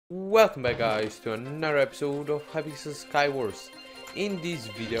Welcome back guys to another episode of Hypixel Skywars. In this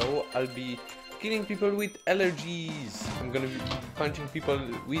video I'll be killing people with allergies. I'm gonna be punching people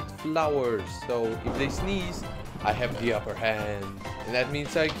with flowers, so if they sneeze I have the upper hand, and that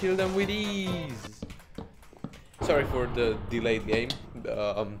means I kill them with ease. Sorry for the delayed game.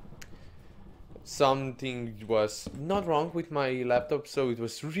 Something was not wrong with my laptop, so it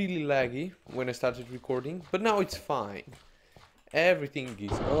was really laggy when I started recording, but now it's fine. Everything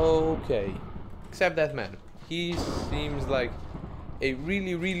is okay, except that man. He seems like a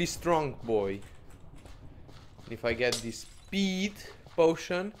really strong boy. If I get this speed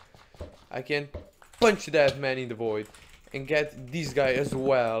potion, I can punch that man in the void and get this guy as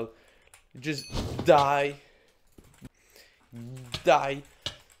well. Just die.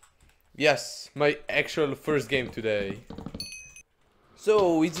 Yes, my actual first game today.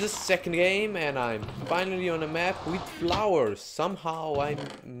 So it's the second game and I'm finally on a map with flowers. Somehow I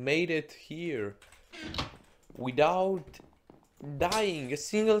made it here without dying a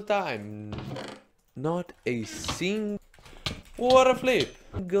single time. Not a single... What a flip!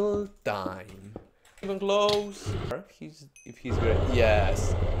 Single time. Even close. If he's great.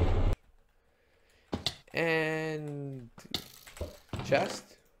 Yes. And...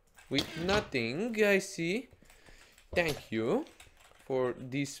 chest with nothing, I see. Thank you for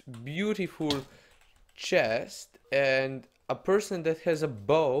this beautiful chest, and a person that has a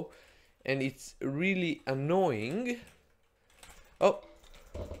bow, and it's really annoying. Oh,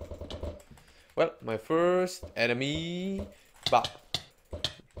 well, my first enemy. Bah.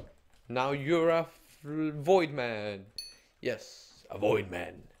 Now you're a void man. Yes, a void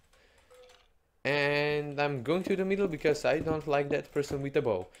man. And I'm going to the middle because I don't like that person with the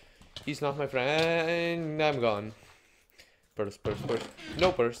bow. He's not my friend. I'm gone. Purse.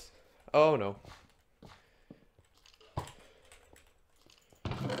 No purse. Oh no.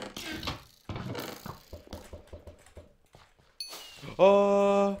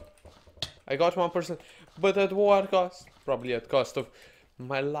 Oh, I got one person, but at what cost? Probably at cost of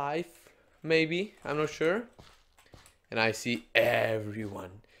my life, maybe. I'm not sure. And I see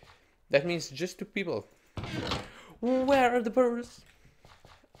everyone. That means just two people. Where are the purse?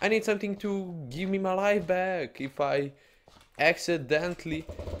 I need something to give me my life back if I accidentally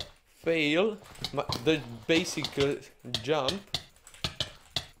fail the basic jump.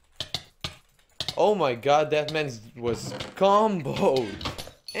 Oh my god, that man was comboed.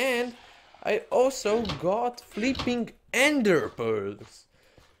 And I also got flipping ender pearls.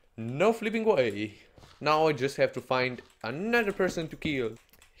 No flipping way. Now I just have to find another person to kill.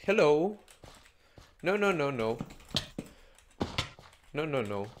 Hello. No. No.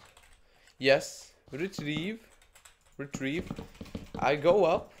 Yes, retrieve. I go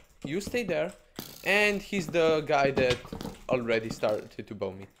up, you stay there, and he's the guy that already started to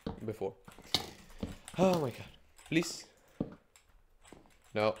bow me before. Oh my god, please.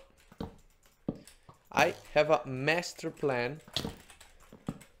 No. I have a master plan.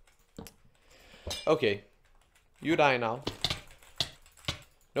 Okay, you die now.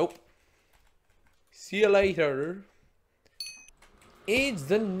 Nope. See you later. It's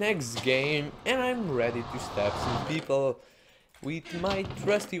the next game and I'm ready to stab some people with my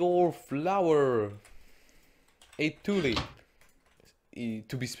trusty old flower. A tulip,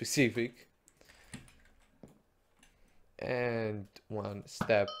 to be specific. And one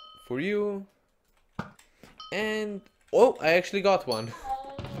stab for you. And oh, I actually got one.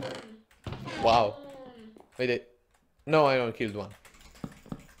 Wow. Wait, no, I don't killed one.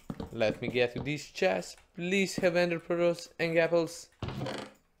 Let me get to this chest. Please have ender pearls and apples.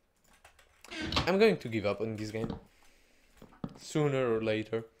 I'm going to give up on this game sooner or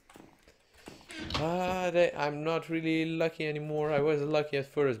later. I'm not really lucky anymore. I was lucky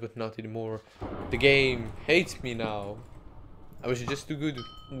at first, but not anymore. The game hates me now. I was just too good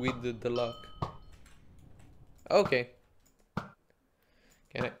with the luck. Okay.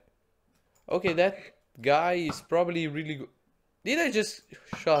 Can I? Okay, that guy is probably really good. Did I just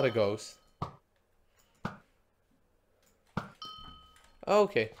shot a ghost?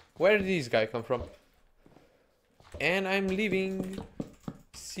 Okay, where did this guy come from? And I'm leaving.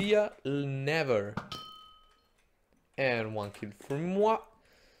 See ya never. And one kill for moi.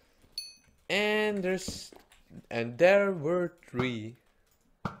 And there were three.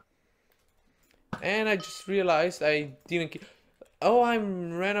 And I just realized I didn't kill. Oh, I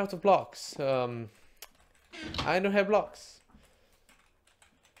ran out of blocks. I don't have blocks.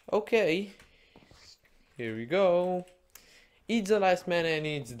 Okay, here we go. It's the last man and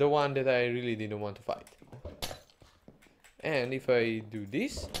it's the one that I really didn't want to fight. And if I do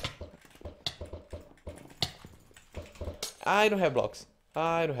this, I don't have blocks.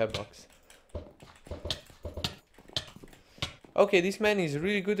 I don't have box. Okay, this man is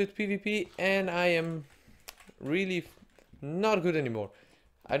really good at PvP and I am really not good anymore.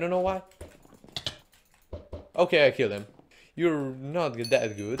 I don't know why. Okay, I killed him. You're not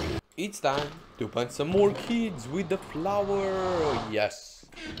that good. It's time to punch some more kids with the flower. Yes.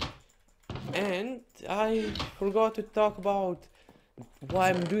 And I forgot to talk about why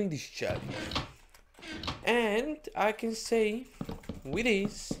I'm doing this challenge. And I can say with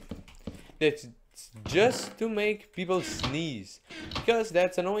this that it's just to make people sneeze. Because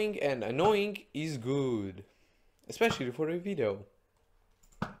that's annoying and annoying is good. Especially for a video.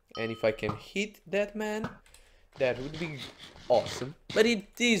 And if I can hit that man, that would be awesome. But it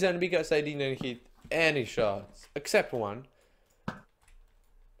isn't because I didn't hit any shots. Except one.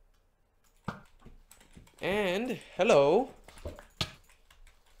 And hello.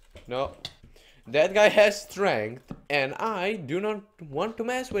 No. That guy has strength and I do not want to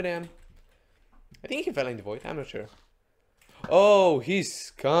mess with him. I think he fell in the void, I'm not sure. Oh,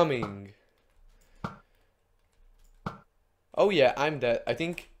 he's coming. Oh yeah, I'm dead. I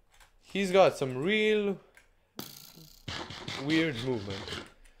think he's got some real weird movement.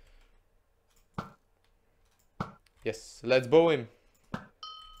 Yes, let's bow him.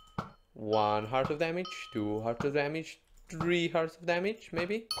 1 heart of damage, 2 hearts of damage, 3 hearts of damage,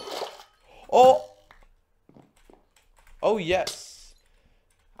 maybe. Oh! Oh yes!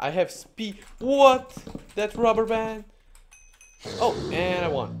 I have speed. What? That rubber band? Oh, and I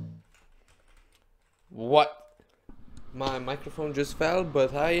won. What? My microphone just fell,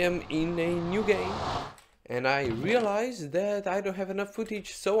 but I am in a new game. And I realized that I don't have enough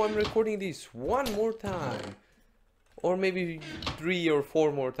footage, so I'm recording this one more time. Or maybe 3 or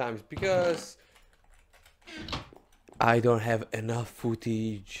 4 more times, because I don't have enough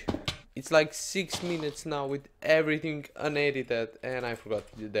footage. It's like 6 minutes now with everything unedited, and I forgot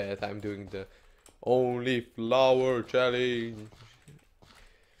that I'm doing the only flower challenge.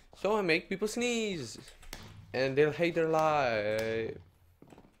 So I make people sneeze, and they'll hate their life.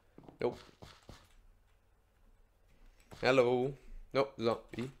 Nope. Hello. No,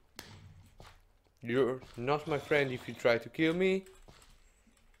 zombie. You're not my friend if you try to kill me.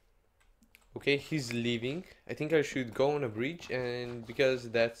 Okay, he's leaving. I think I should go on a bridge, and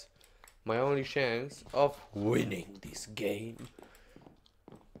because that's my only chance of winning this game.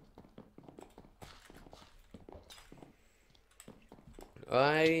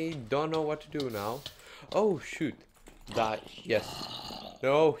 I don't know what to do now. Oh shoot. Die. Yes.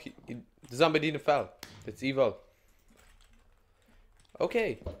 No, the zombie didn't fall. That's evil.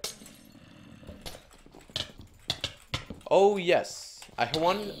 Okay. Oh yes, I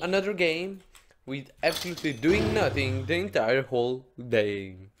won another game with absolutely doing nothing the entire whole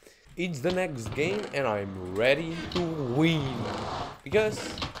day. It's the next game and I'm ready to win. Because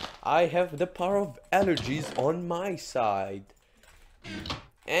I have the power of allergies on my side.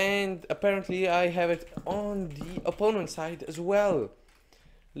 And apparently I have it on the opponent's side as well.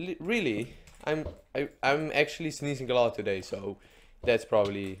 Really, I'm actually sneezing a lot today, so that's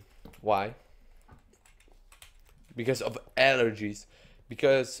probably why. Because of allergies,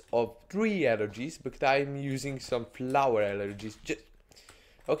 because of 3 allergies, but I'm using some flower allergies.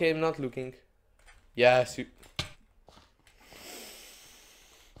 Okay, I'm not looking. Yes.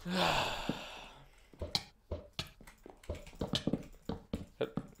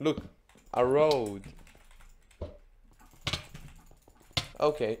 Look, a road.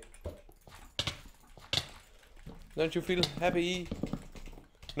 Okay. Don't you feel happy?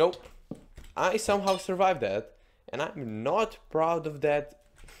 Nope. I somehow survived that. And I'm not proud of that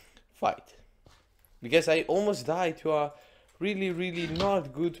fight. Because I almost died to a really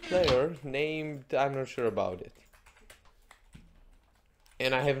not good player named, I'm not sure about it.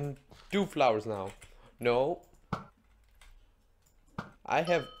 And I have 2 flowers now. No. I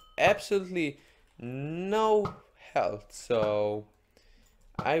have absolutely no health, so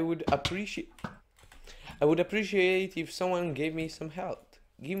I would appreciate if someone gave me some health.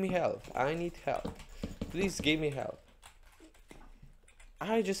 Give me health. I need help. Please give me help.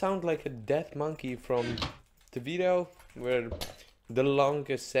 I just sound like a dead monkey from the video where the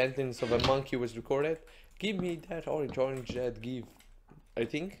longest sentence of a monkey was recorded. Give me that orange that give. I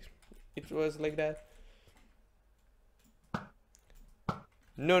think it was like that.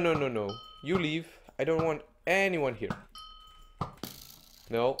 No. You leave. I don't want anyone here.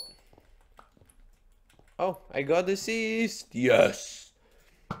 No. Oh, I got deceased. Yes.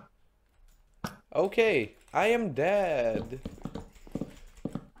 Okay, I am dead.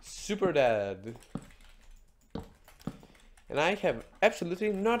 Super dead. And I have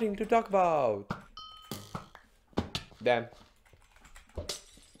absolutely nothing to talk about. Damn.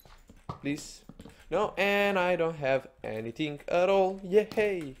 please. No, and I don't have anything at all.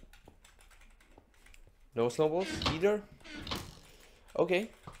 Yay! No snowballs either. Okay.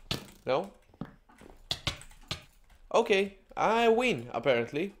 No. Okay, I win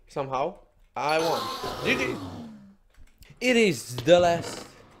apparently. Somehow I won. GG. It is the last.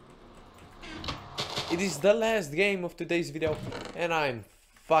 It is the last game of today's video, and I'm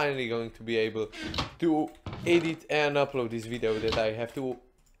finally going to be able to edit and upload this video that I have to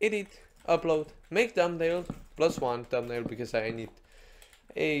edit, upload, make thumbnail, plus one thumbnail because I need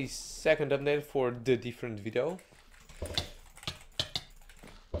a second thumbnail for the different video.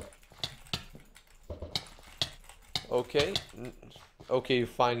 Okay, okay, you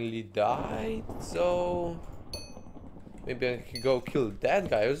finally died, so maybe I can go kill that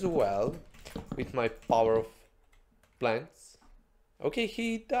guy as well with my power of plants. Okay,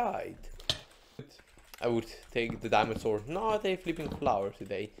 he died. I would take the diamond sword, not a flipping flower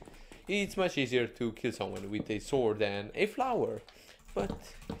today. It's much easier to kill someone with a sword than a flower, but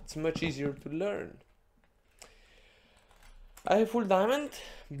it's much easier to learn. I have full diamond,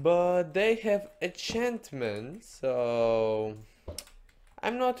 but they have enchantments, so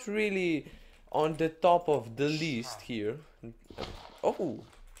I'm not really on the top of the list here. Oh,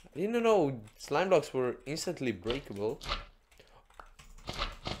 I didn't know slime blocks were instantly breakable.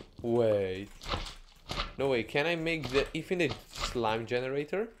 Wait, no way, can I make the infinite slime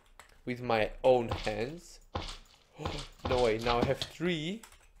generator with my own hands? No way, now I have 3.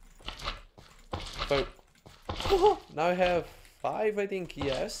 But now I have 5, I think,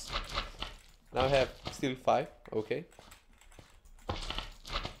 yes. Now I have still 5, okay.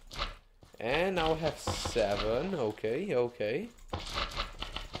 And now I have 7, okay, okay.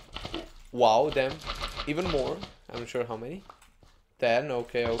 Wow, damn, even more, I'm not sure how many. 10,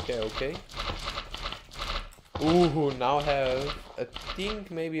 okay, okay, okay. Ooh, now I have, I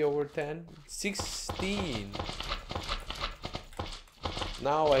think, maybe over 10. 16.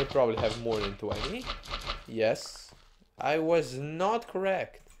 Now I probably have more than 20. Yes, I was not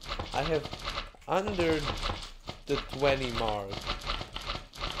correct. I have under the 20 mark.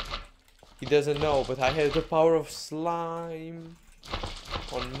 He doesn't know, but I have the power of slime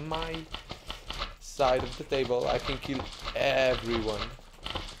on my side of the table. I can kill everyone.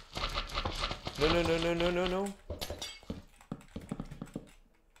 No, no, no, no, no, no, no.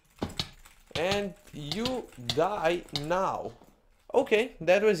 And you die now. Okay,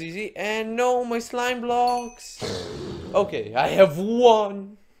 that was easy. And no, my slime blocks. Okay, I have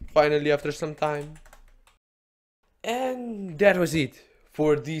won. Finally, after some time. And that was it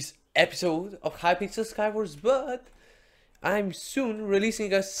for this episode of Hypixel Skywars. But I'm soon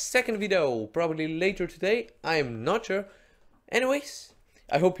releasing a second video. Probably later today. I am not sure. Anyways,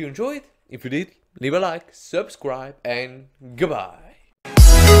 I hope you enjoyed. If you did, leave a like, subscribe, and goodbye.